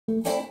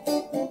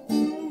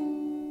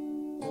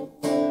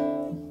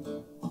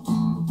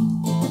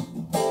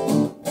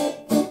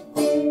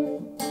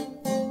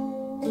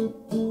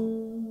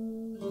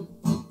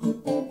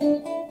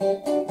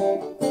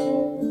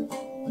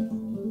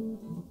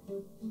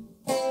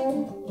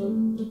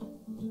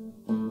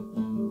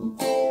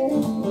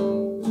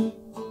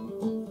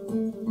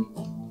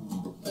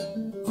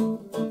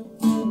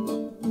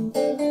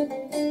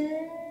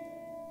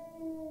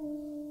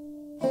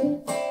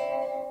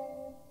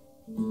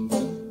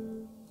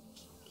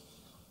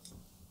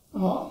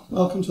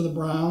Welcome to the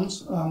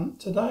Browns.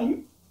 Today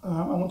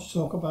I want to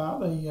talk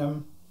about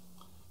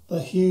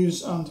the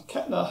Hughes and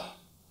Kettner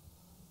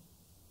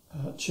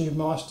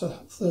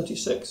Tubemeister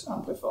 36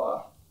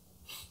 amplifier.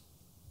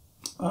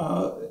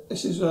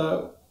 This is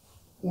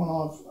one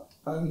I've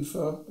owned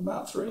for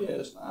about 3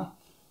 years now,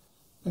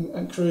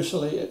 and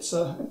crucially it's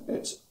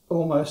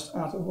almost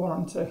out of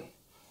warranty.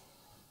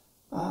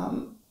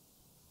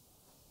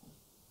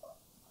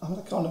 I had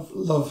a kind of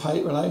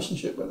love-hate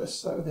relationship with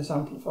this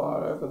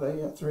amplifier over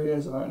the 3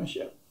 years of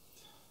ownership.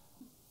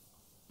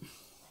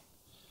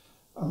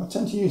 I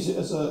tend to use it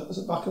as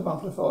a backup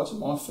amplifier to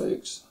my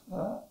Fuchs,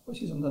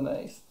 which is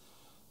underneath,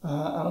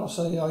 and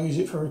also I use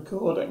it for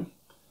recording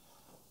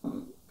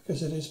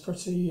because it is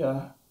pretty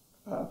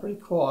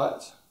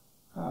quiet,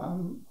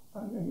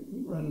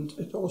 and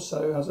it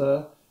also has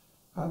a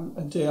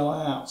DI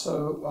out,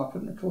 so I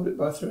can record it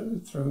both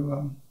through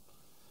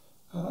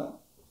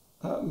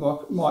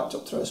mic'd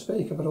up through a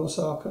speaker, but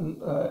also I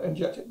can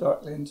inject it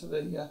directly into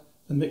the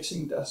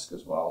mixing desk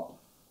as well,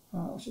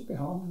 which is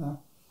behind me now.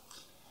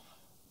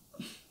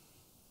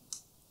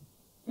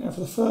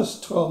 For the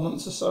first 12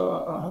 months or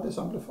so I had this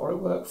amplifier, it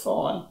worked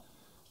fine,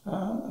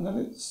 and then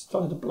it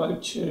started to blow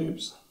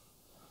tubes.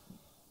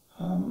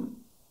 I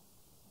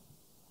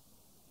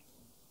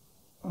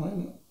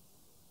mean,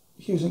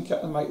 Hughes and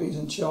Kettner make these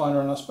in China,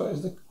 and I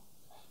suppose the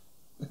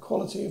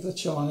quality of the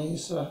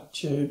Chinese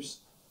tubes,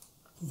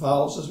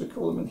 valves as we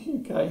call them in the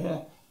UK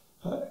here,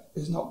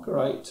 is not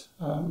great.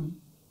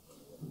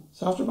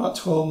 So after about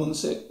 12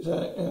 months it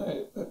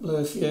blew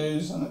a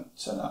fuse, and it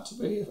turned out to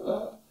be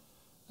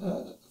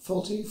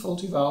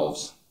faulty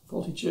valves,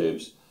 faulty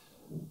tubes.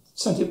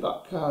 Sent it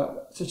back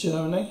to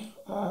Germany.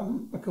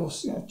 Of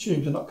course,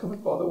 tubes are not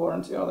covered by the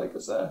warranty, are they?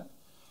 Because they're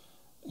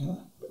a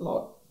bit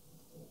like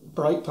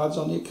brake pads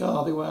on your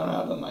car, they wear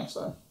out, don't they?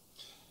 So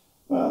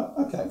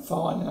okay,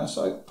 fine.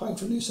 So I paid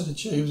for a new set of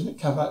tubes, and it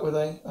came back with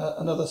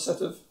another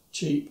set of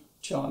cheap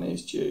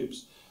Chinese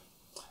tubes.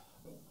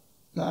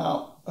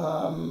 Now,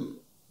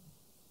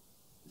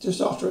 just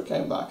after it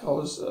came back, I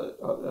was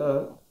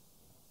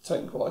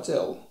taken quite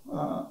ill,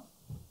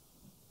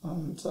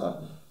 and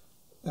the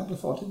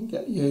amplifier didn't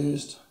get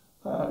used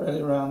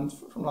really around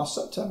from last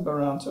September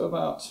around to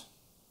about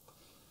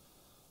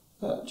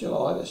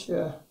July this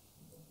year.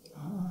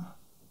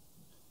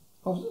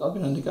 I've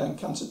been undergoing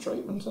cancer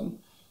treatment, and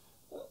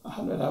I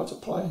hadn't been able to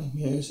play any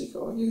music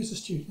or use the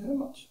studio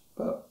much,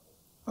 but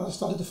as I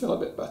started to feel a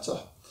bit better,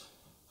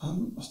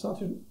 I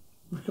started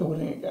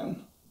recording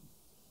again.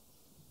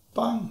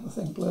 Bang, the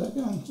thing blew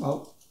again.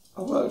 Well,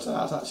 I worked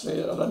out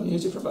actually I'd only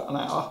used it for about an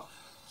hour.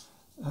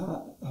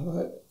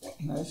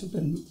 It had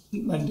been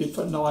mended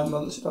for 9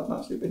 months, it hadn't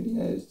actually been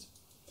used.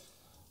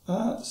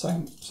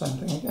 Same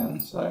thing again,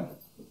 so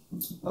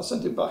I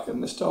sent it back,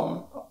 and this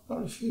time I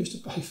refused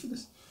to pay for the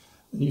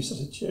new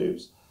set of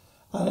tubes.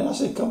 And it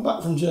actually come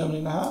back from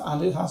Germany now,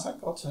 and it has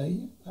got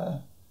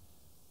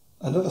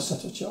another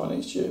set of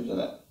Chinese tubes in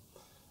it.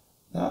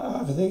 Now,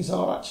 however, these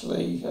are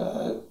actually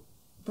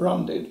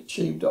branded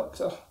Tube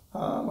Doctor.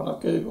 When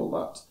I've googled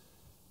that,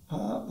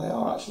 they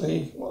are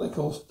actually what they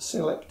call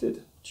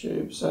selected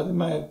tubes, so they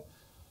may have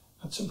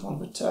had some kind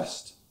of a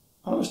test.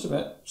 I must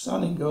admit,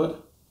 sounding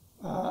good,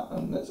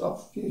 and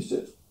I've used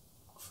it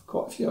for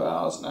quite a few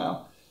hours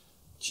now.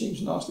 The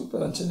tube's nicely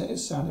burnt in it,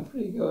 it's sounding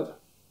pretty good.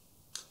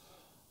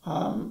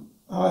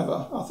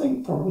 However, I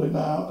think probably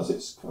now, as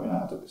it's coming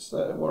out of its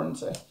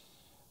warranty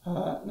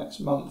next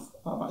month,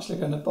 I'm actually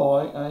going to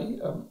buy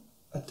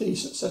a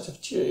decent set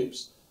of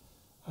tubes,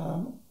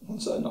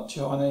 ones that are not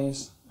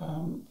Chinese.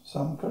 So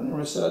I'm currently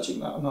researching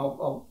that, and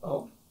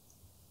I'll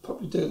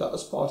probably do that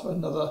as part of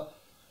another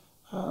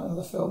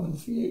film in the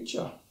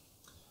future.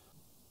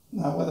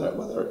 Now,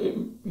 whether it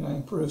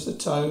improves the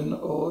tone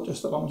or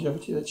just the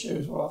longevity of the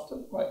tubes, we'll have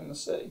to wait and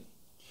see.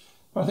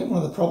 I think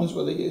one of the problems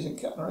with the Hughes and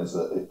Kettner is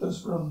that it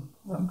does run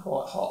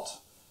quite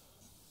hot.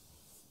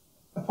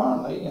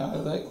 Apparently,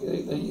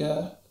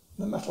 the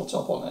metal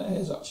top on it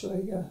is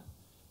actually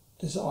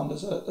designed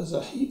as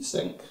a heat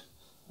sink,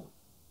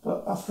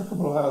 but after a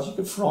couple of hours you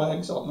could fry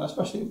eggs on there,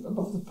 especially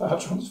above the power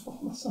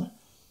transformer. So,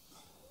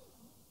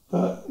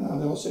 but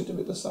they all seem to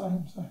be the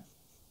same. So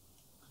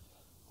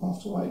I'll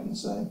have to wait and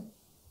see.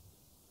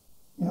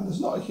 There's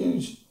not a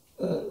huge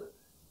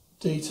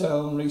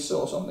detail and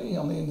resource on the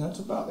internet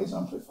about these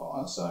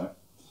amplifiers, so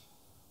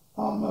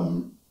I'm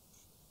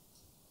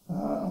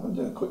going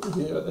to do a quick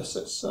review of this.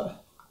 It's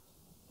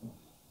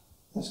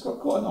got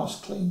quite a nice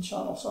clean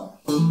channel, so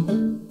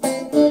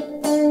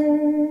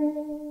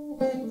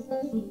As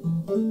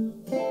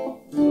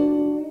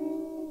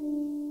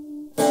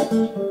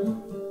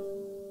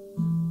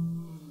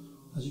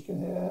you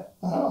can hear,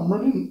 I'm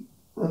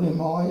running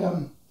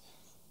my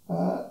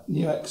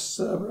Nux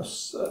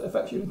Cerberus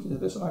effects unit into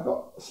this, and I've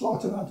got a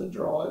slight amount of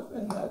drive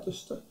in there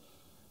just to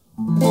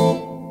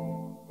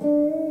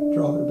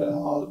drive it a bit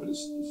harder, but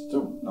it's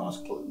still nice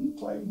and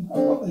clean.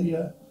 I've got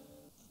the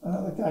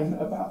gain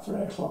at about 3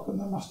 o'clock and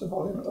the master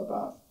volume at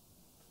about,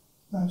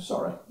 no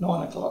sorry,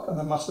 9 o'clock and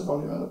the master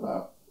volume at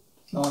about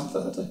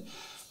 9:30.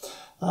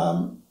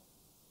 I'm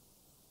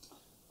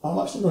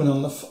actually running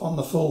on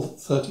the full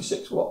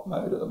 36 watt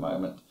mode at the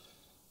moment.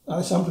 Now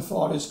this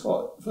amplifier is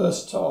quite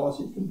versatile, as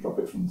you can drop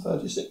it from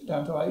 36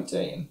 down to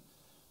 18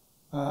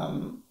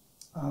 and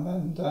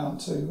then down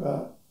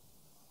to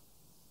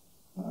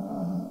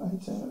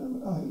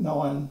 18, I think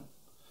 9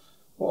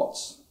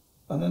 watts,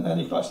 and then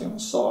you can actually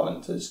have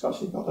silent. It's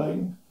actually got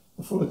a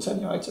full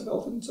attenuator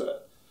built into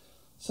it,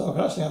 so I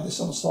can actually have this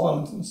on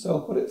silent and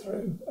still put it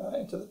through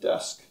into the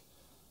desk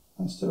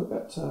and still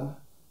get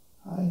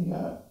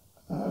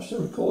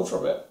still record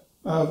from it.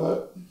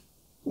 However,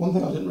 one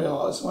thing I didn't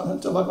realise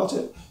until I got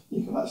it,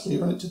 you can actually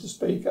run it to the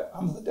speaker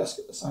and the desk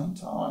at the same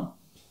time,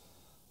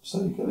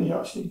 so you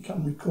actually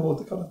can record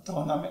the kind of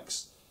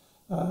dynamics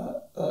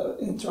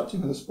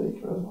interacting with the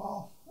speaker as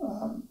well.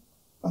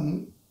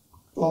 And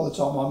a lot of the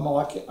time I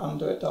mic it and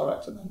do it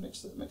direct and then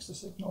mix the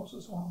signals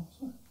as well.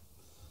 So,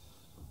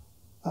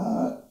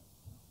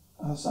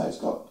 as I say, it's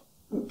got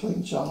a good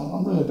clean channel.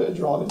 I'm running a bit of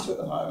drive into it at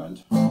the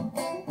moment. If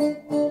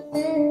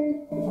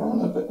I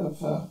run a bit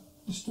of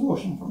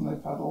distortion from the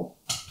pedal,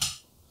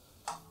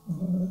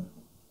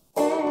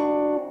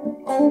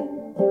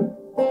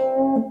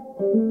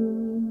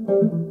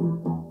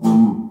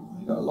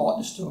 you've got a light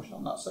distortion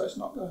on that, so it's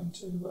not going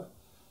to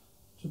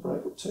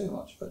break up too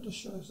much, but it just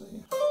shows the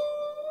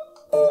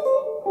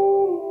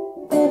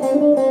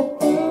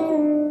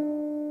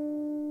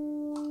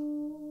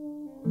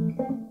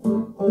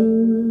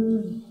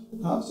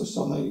that's just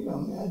on the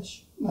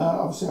edge.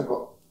 Now obviously I've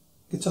got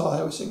guitar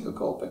here with single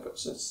coil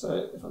pickups. It's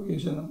if I'm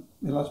using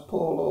the Les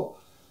Paul or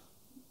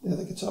the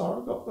other guitar,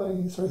 I've got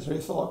the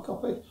 335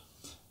 copy.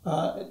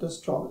 It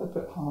does drive it a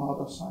bit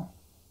harder, so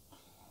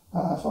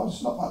if I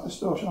just knock that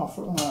distortion off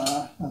from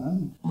there, and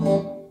then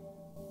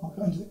I'll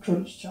go into the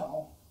crunch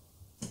channel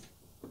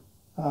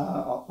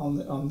on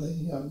the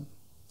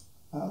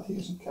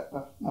Hughes and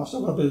Kettner. Now I've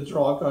still got a bit of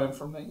drive going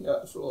from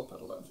the floor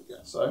pedal, don't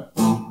forget. So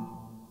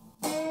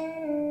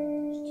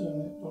just turn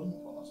the volume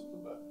up on that a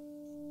bit.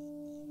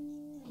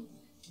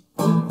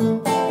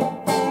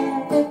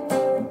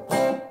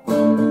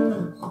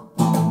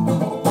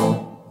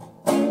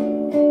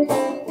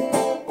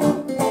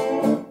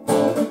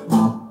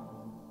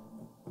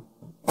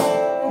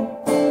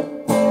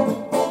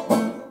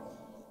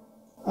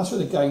 That's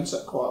with the gain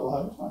set quite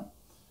low,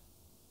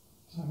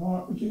 so I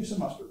might reduce the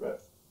master a bit,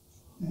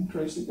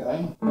 increase the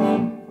gain.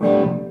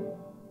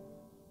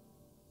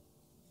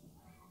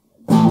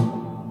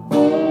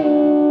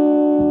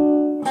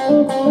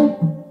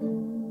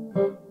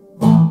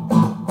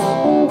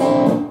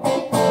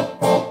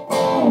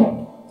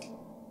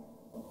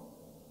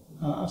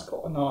 That's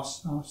got a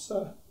nice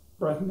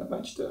breaking up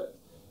edge to it.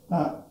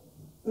 Now,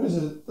 there is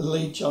a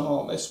lead channel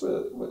on this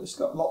where it's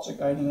got lots of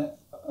gain in it.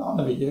 I'll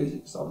never use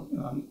it because I'm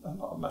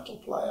not a metal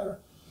player.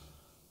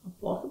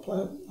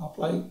 I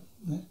play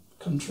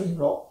country,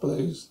 rock,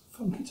 blues,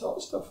 funky type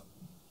stuff.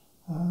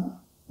 I'm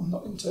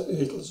not into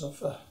oodles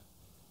of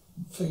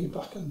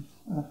feedback and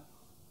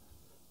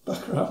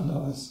background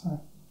noise.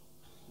 So.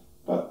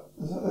 But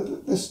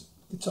this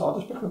guitar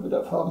just became a bit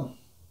of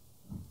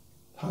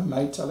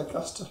homemade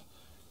Telecaster.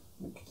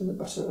 It did a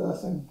better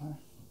earthing.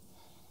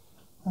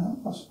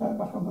 I'll spare it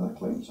back onto the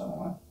clean channel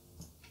now.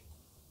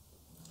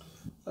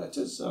 It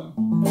is now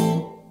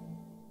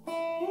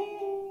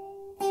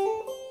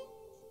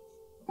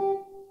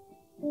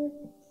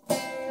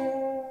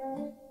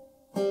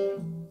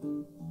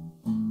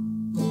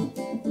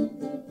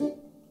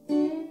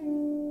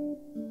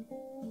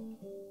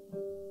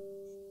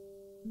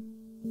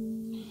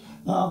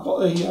I've got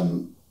the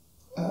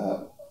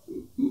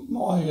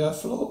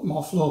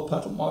my floor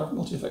pedal, my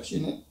multi-effects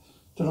unit,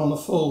 done on a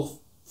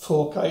full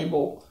 4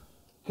 cable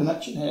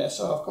connection here.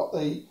 So I've got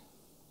the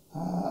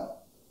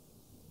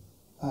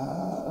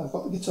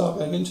guitar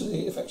going into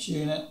the effects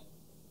unit,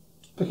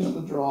 picking up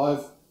the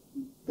drive,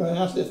 going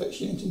out of the effects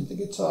unit into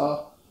the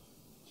guitar,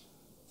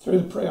 through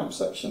the preamp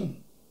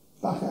section,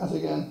 back out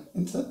again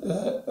into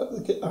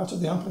out of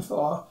the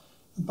amplifier,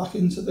 and back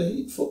into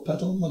the foot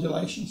pedal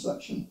modulation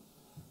section,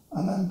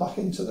 and then back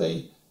into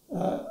the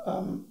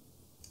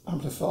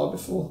amplifier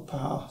before the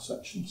power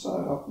section. So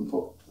I can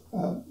put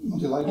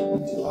modulation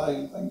and delay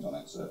and things on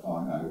it. So if I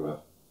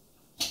go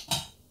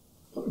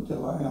put a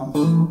delay on.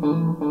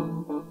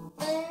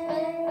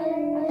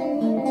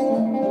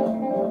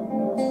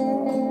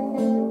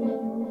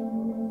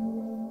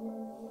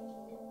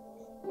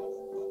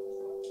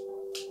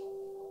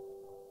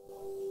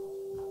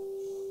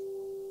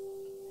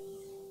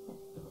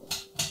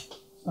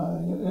 So,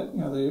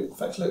 the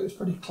effects loop is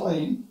pretty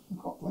clean. I'm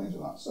quite pleased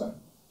with that. So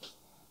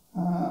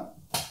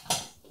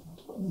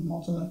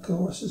modern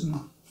choruses and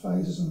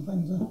phases and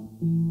things there.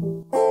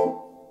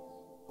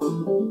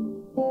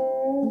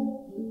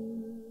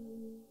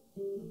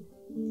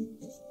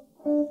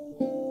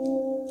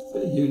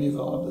 Bit of uni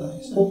vibe there,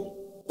 you see.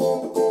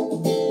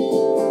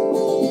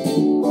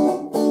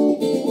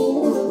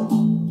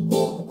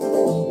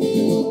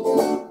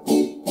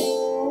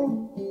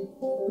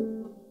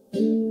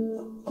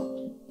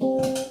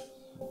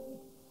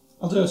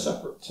 I'll do a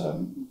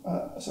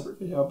separate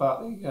video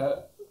about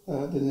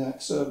the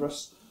neck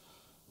Cerberus.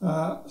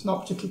 It's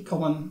not particularly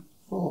common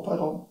floor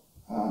pedal.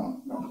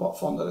 I'm quite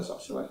fond of this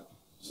actually.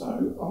 So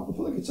I'll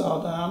put the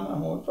guitar down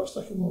and we'll perhaps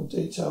take a more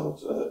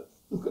detailed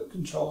look at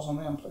controls on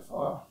the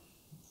amplifier.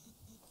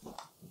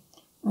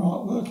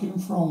 Right, working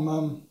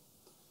from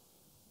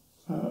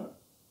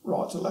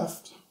right to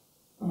left.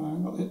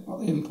 Got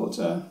the input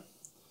there.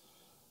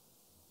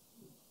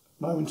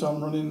 Moment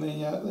I'm running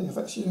the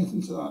effects unit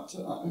into that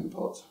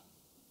input.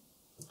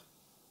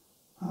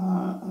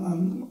 And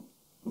then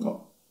we've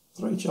got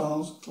 3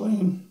 channels: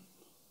 clean,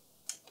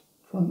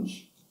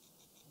 crunch,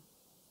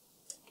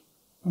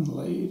 and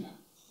lead.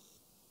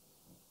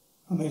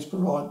 And these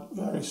provide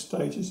various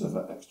stages of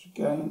extra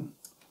gain.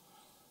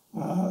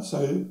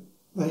 So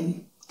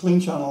the clean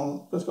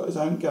channel has got its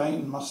own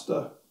gain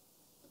master,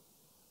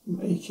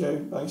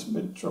 EQ, bass,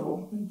 mid,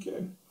 treble,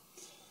 EQ.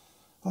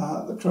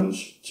 The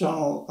crunch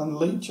channel and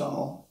lead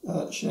channel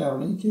share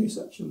an EQ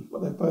section,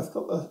 but they've both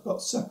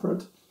got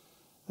separate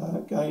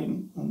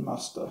gain and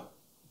master.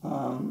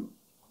 Gain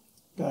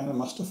and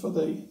master for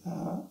the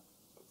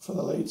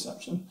lead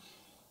section,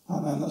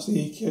 and then that's the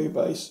EQ,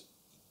 bass,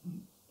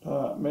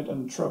 mid,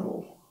 and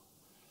treble.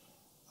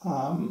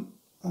 And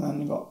then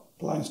you've got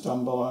playing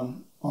standby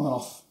and on and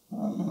off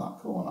in that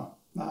corner.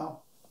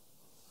 Now,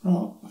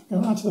 right,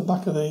 going around to the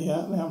back of the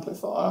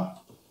amplifier.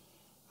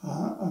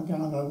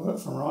 Again, I'm going to work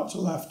from right to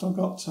left. I've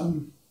got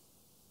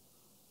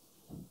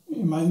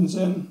your mains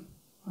in,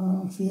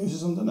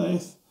 fuses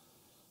underneath,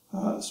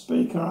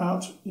 speaker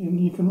out.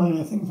 You can run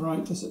anything from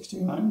 8 to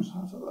 16 ohms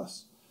out of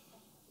this.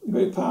 You've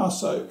got your power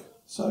soak.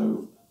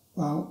 So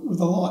with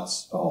the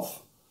lights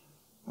off,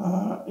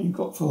 you've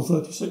got full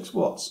 36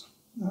 watts.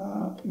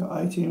 You've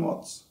got 18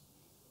 watts,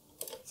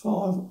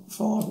 5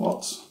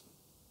 watts,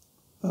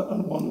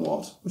 and 1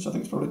 watt, which I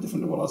think is probably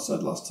different to what I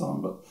said last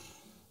time, but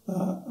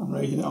I'm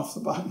reading it off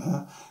the back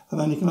there. And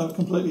then you can have it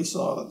completely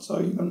silent, so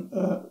you can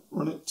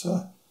run it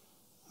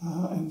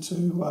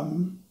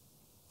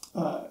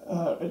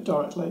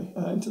directly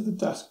into the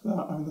desk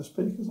without having the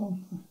speakers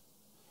on.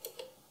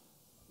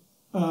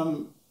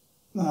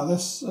 Now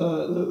this,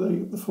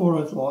 the 4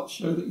 red lights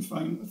show that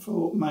your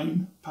 4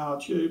 main power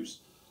tubes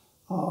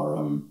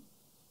are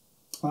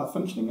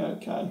functioning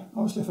okay.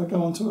 Obviously if I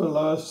go on to a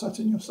lower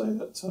setting you'll see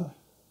that,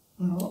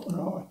 where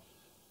are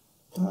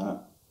we?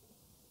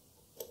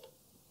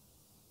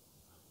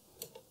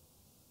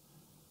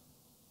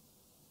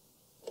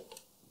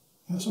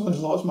 Some of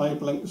those lights may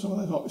blink, some of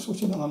those might be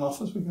switching on and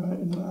off as we go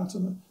in and out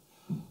of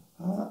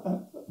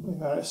the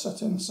various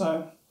settings.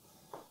 So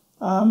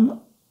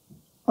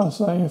I'll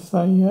say if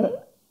they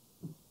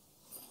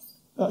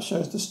that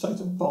shows the state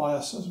of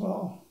bias as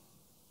well.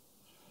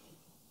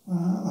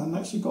 And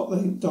next you've got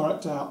the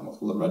direct out, what's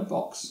called the red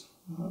box,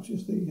 which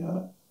is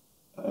the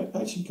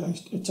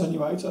HK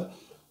attenuator.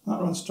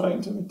 That runs straight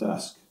into the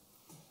desk.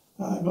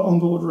 You've got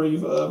onboard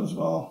reverb as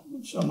well,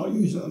 which I'm not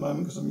using at the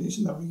moment because I'm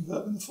using the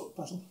reverb in the foot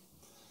pedal.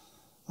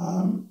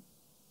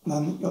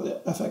 Then you've got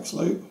the FX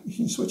loop, you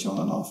can switch on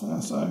and off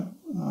there, so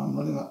I'm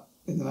running that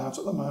in and out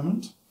at the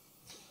moment.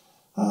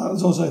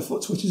 There's also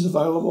foot switches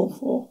available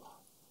for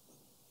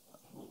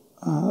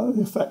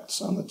the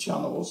effects and the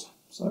channels,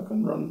 so I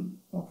can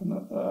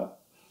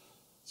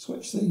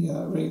switch the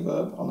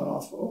reverb on and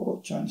off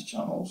or change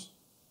channels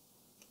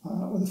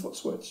with a foot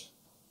switch.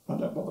 I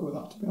don't bother with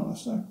that, to be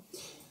honest. So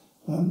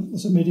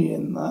there's a MIDI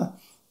in there.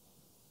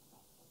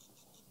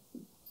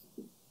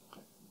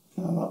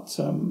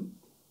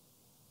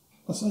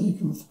 So you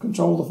can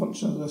control the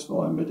function of this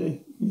via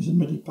MIDI. Use a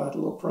MIDI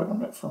pedal or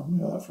program it from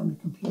your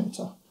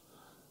computer.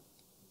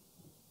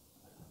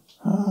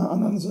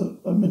 And then there's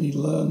a MIDI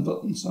learn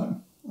button,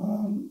 so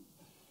you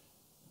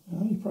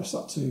press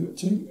that to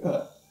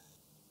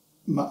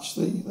match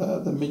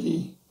the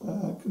MIDI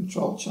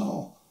control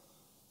channel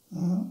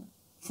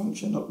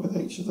function up with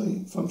each of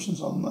the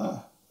functions on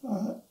there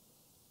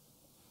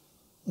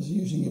as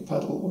using your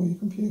pedal or your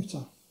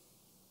computer.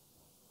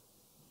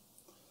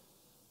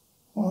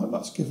 Well,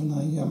 that's given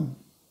a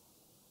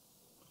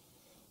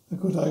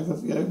good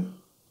overview.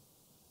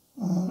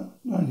 Not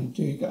only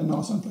do you get a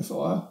nice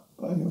amplifier,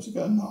 but you also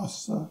get a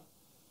nice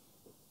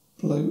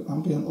blue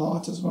ambient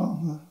light as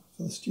well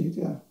for the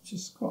studio, which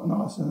is quite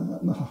nice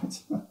at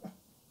night.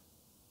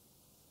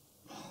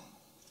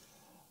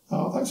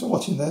 Thanks for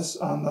watching this,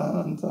 and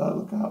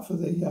look out for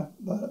the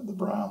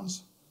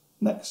Browns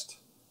next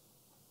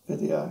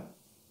video.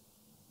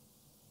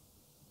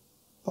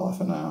 Bye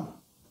for now.